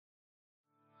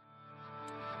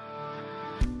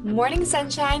Morning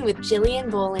Sunshine with Jillian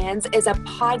Bolands is a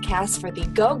podcast for the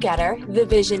go-getter, the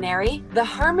visionary, the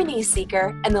harmony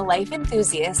seeker, and the life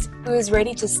enthusiast who is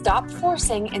ready to stop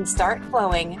forcing and start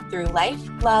flowing through life,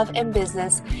 love, and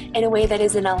business in a way that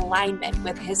is in alignment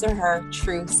with his or her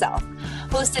true self.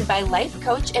 Hosted by life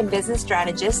coach and business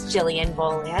strategist Jillian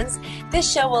Bolands,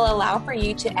 this show will allow for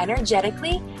you to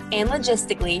energetically and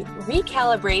logistically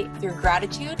recalibrate through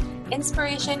gratitude,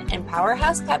 inspiration, and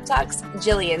powerhouse pep talks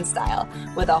Jillian style,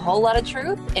 with a whole lot of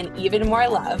truth and even more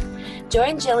love.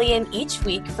 Join Jillian each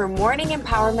week for morning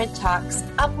empowerment talks,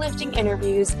 uplifting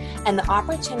interviews, and the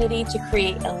opportunity to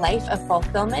create a life of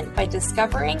fulfillment by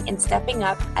discovering and stepping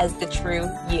up as the true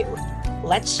you.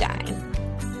 Let's shine.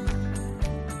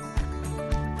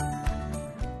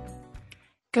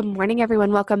 Good morning,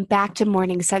 everyone. Welcome back to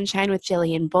Morning Sunshine with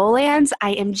Jillian Bolands.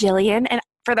 I am Jillian, and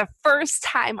for the first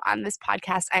time on this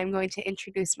podcast, I am going to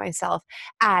introduce myself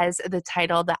as the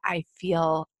title that I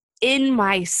feel in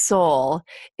my soul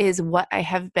is what I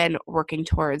have been working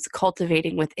towards,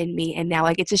 cultivating within me, and now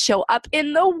I get to show up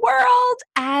in the world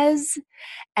as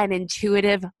an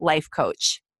intuitive life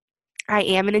coach. I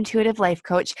am an intuitive life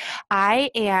coach.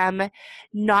 I am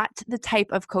not the type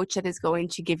of coach that is going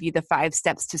to give you the 5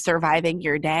 steps to surviving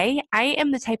your day. I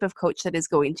am the type of coach that is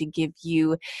going to give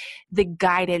you the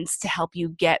guidance to help you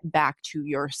get back to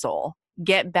your soul,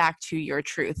 get back to your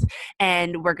truth.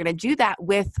 And we're going to do that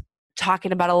with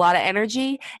talking about a lot of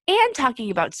energy and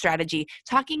talking about strategy,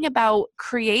 talking about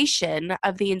creation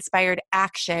of the inspired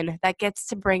action that gets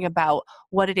to bring about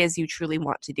what it is you truly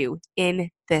want to do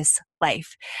in this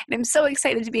life. And I'm so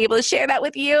excited to be able to share that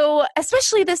with you,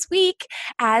 especially this week,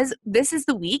 as this is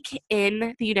the week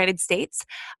in the United States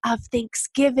of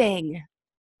Thanksgiving.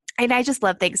 And I just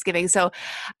love Thanksgiving. So,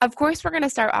 of course, we're going to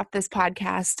start off this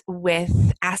podcast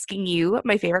with asking you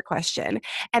my favorite question.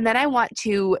 And then I want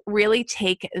to really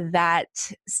take that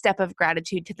step of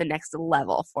gratitude to the next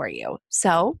level for you.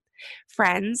 So,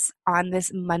 friends, on this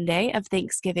Monday of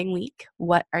Thanksgiving week,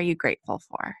 what are you grateful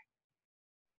for?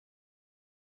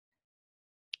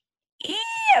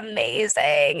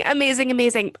 Amazing, amazing,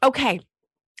 amazing. Okay.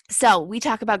 So we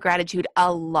talk about gratitude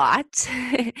a lot,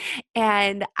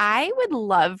 and I would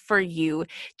love for you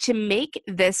to make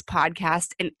this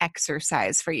podcast an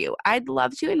exercise for you. I'd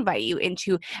love to invite you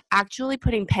into actually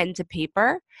putting pen to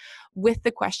paper with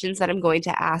the questions that I'm going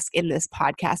to ask in this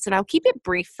podcast. And I'll keep it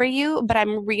brief for you, but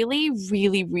I'm really,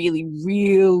 really, really,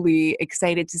 really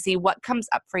excited to see what comes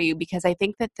up for you, because I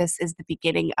think that this is the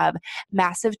beginning of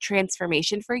massive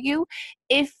transformation for you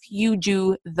if you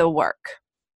do the work.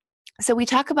 So we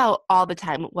talk about all the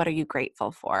time, what are you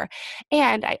grateful for?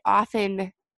 And I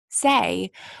often say,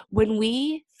 when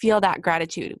we feel that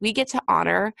gratitude, we get to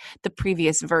honor the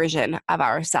previous version of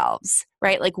ourselves,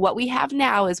 right? Like what we have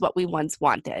now is what we once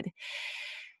wanted.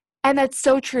 And that's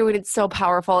so true, and it's so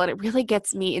powerful, and it really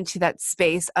gets me into that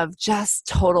space of just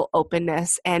total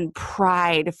openness and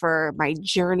pride for my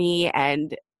journey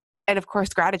and of course,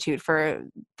 gratitude for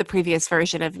the previous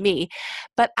version of me.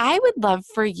 But I would love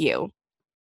for you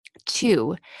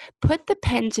to put the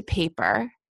pen to paper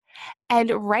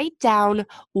and write down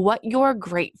what you're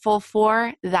grateful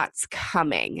for that's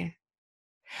coming.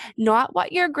 Not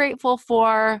what you're grateful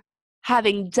for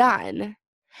having done,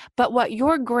 but what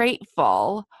you're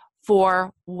grateful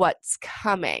for what's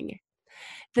coming.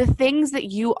 The things that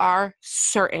you are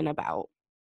certain about.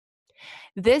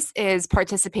 This is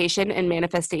participation and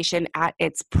manifestation at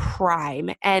its prime,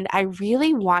 and I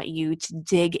really want you to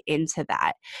dig into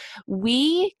that.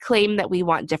 We claim that we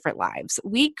want different lives.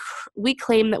 We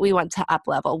claim that we want to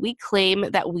up-level. We claim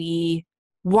that we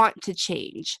want to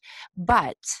change,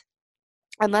 but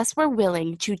unless we're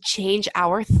willing to change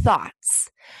our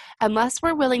thoughts, unless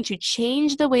we're willing to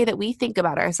change the way that we think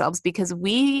about ourselves, because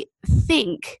we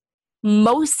think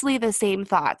mostly the same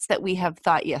thoughts that we have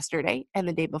thought yesterday and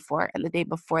the day before and the day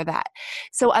before that.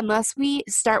 So unless we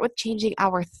start with changing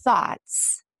our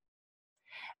thoughts,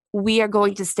 we are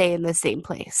going to stay in the same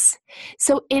place.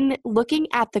 So in looking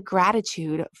at the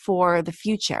gratitude for the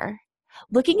future,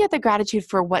 looking at the gratitude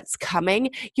for what's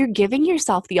coming, you're giving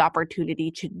yourself the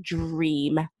opportunity to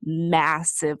dream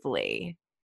massively.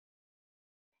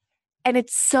 And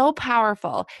it's so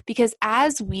powerful, because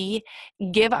as we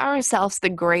give ourselves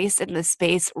the grace and the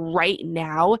space right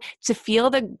now to feel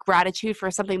the gratitude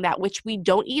for something that which we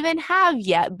don't even have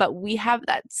yet, but we have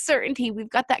that certainty,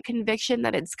 we've got that conviction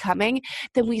that it's coming,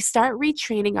 then we start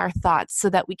retraining our thoughts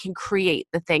so that we can create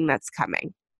the thing that's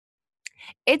coming.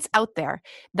 It's out there.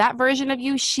 That version of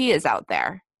you, she is out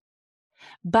there.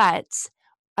 But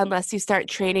unless you start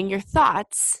training your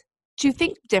thoughts to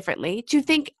think differently, to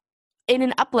think in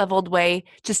an up-leveled way,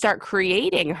 to start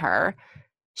creating her,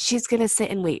 she's going to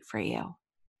sit and wait for you.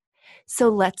 So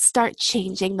let's start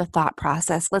changing the thought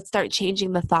process. Let's start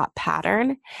changing the thought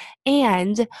pattern.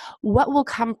 And what will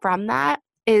come from that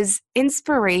is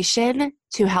inspiration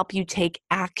to help you take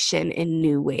action in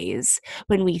new ways.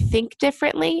 When we think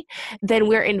differently, then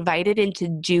we're invited into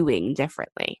doing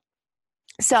differently.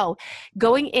 So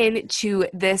going into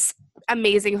this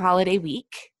amazing holiday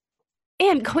week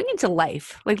and going into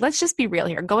life, like, let's just be real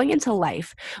here, going into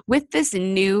life with this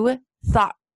new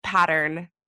thought pattern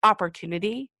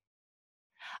opportunity,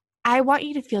 I want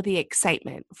you to feel the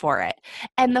excitement for it.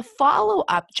 And the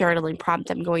follow-up journaling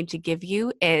prompt I'm going to give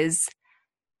you is,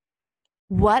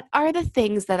 what are the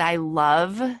things that I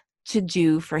love to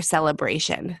do for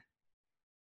celebration?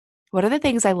 What are the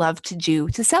things I love to do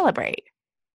to celebrate?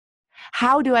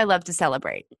 How do I love to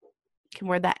celebrate? You can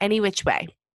word that any which way.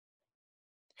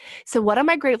 So what am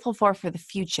I grateful for the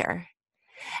future?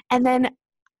 And then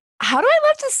how do I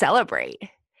love to celebrate?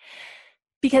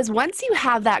 Because once you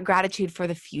have that gratitude for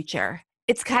the future,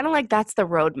 it's kind of like that's the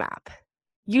roadmap.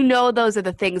 You know those are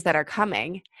the things that are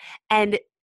coming. And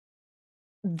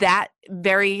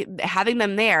having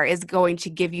them there is going to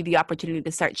give you the opportunity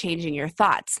to start changing your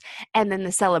thoughts. And then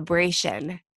the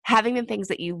celebration, having the things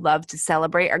that you love to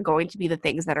celebrate are going to be the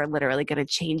things that are literally going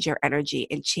to change your energy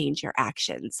and change your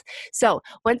actions. So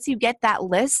once you get that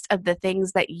list of the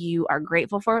things that you are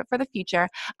grateful for the future,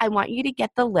 I want you to get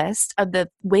the list of the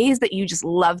ways that you just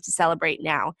love to celebrate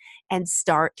now and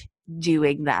start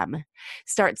doing them.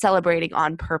 Start celebrating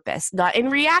on purpose, not in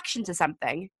reaction to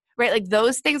something, right? Like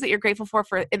those things that you're grateful for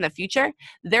in the future,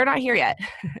 they're not here yet.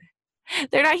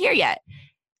 They're not here yet.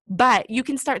 But you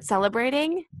can start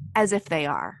celebrating as if they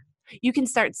are. You can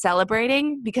start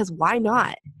celebrating because why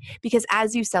not? Because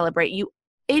as you celebrate, you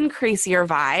increase your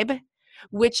vibe,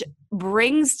 which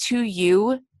brings to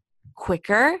you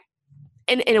quicker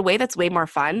and in a way that's way more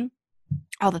fun,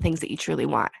 all the things that you truly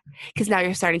want. Because now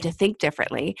you're starting to think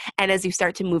differently. And as you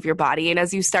start to move your body and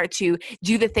as you start to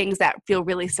do the things that feel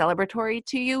really celebratory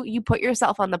to you, you put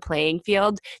yourself on the playing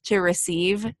field to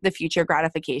receive the future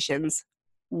gratifications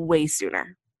way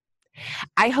sooner.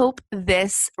 I hope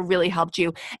this really helped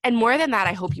you. And more than that,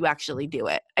 I hope you actually do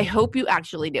it. I hope you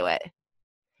actually do it.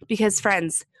 Because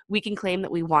friends, we can claim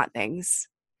that we want things,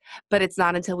 but it's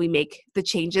not until we make the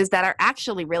changes that are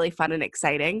actually really fun and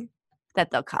exciting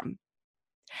that they'll come.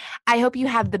 I hope you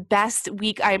have the best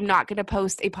week. I am not going to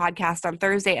post a podcast on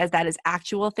Thursday as that is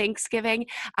actual Thanksgiving.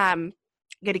 I'm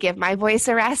going to give my voice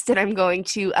a rest, and I'm going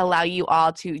to allow you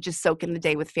all to just soak in the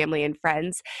day with family and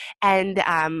friends. And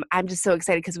I'm just so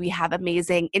excited because we have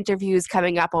amazing interviews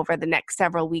coming up over the next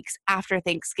several weeks after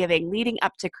Thanksgiving, leading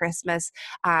up to Christmas,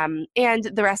 and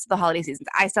the rest of the holiday seasons.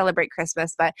 I celebrate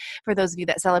Christmas, but for those of you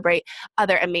that celebrate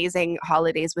other amazing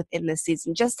holidays within this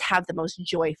season, just have the most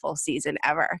joyful season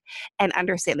ever and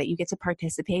understand that you get to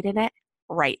participate in it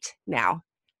right now.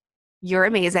 You're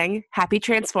amazing. Happy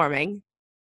transforming.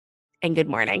 And good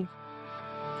morning.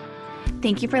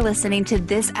 Thank you for listening to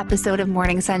this episode of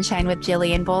Morning Sunshine with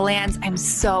Jillian Bolands. I'm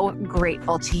so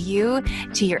grateful to you,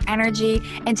 to your energy,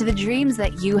 and to the dreams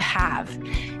that you have.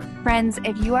 Friends,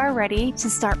 if you are ready to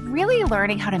start really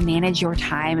learning how to manage your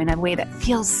time in a way that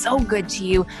feels so good to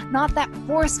you, not that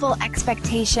forceful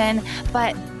expectation,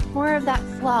 but more of that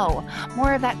flow,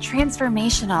 more of that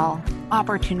transformational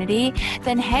opportunity,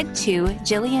 then head to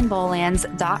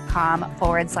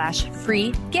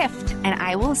jillianbolands.com/free gift, and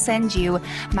I will send you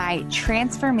my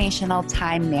transformational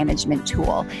time management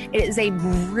tool. It is a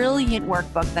brilliant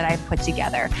workbook that I've put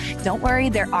together. Don't worry,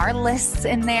 there are lists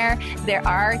in there, there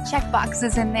are check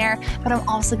boxes in there, but I'm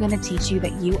also going to teach you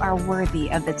that you are worthy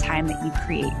of the time that you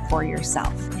create for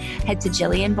yourself. Head to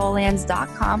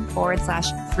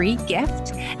jillianbolands.com/free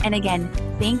gift. And again,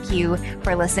 thank you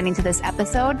for listening to this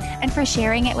episode and for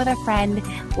sharing it with a friend,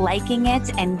 liking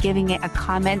it, and giving it a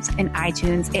comment in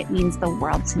iTunes. It means the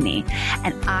world to me.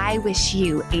 And I wish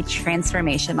you a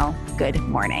transformational good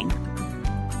morning.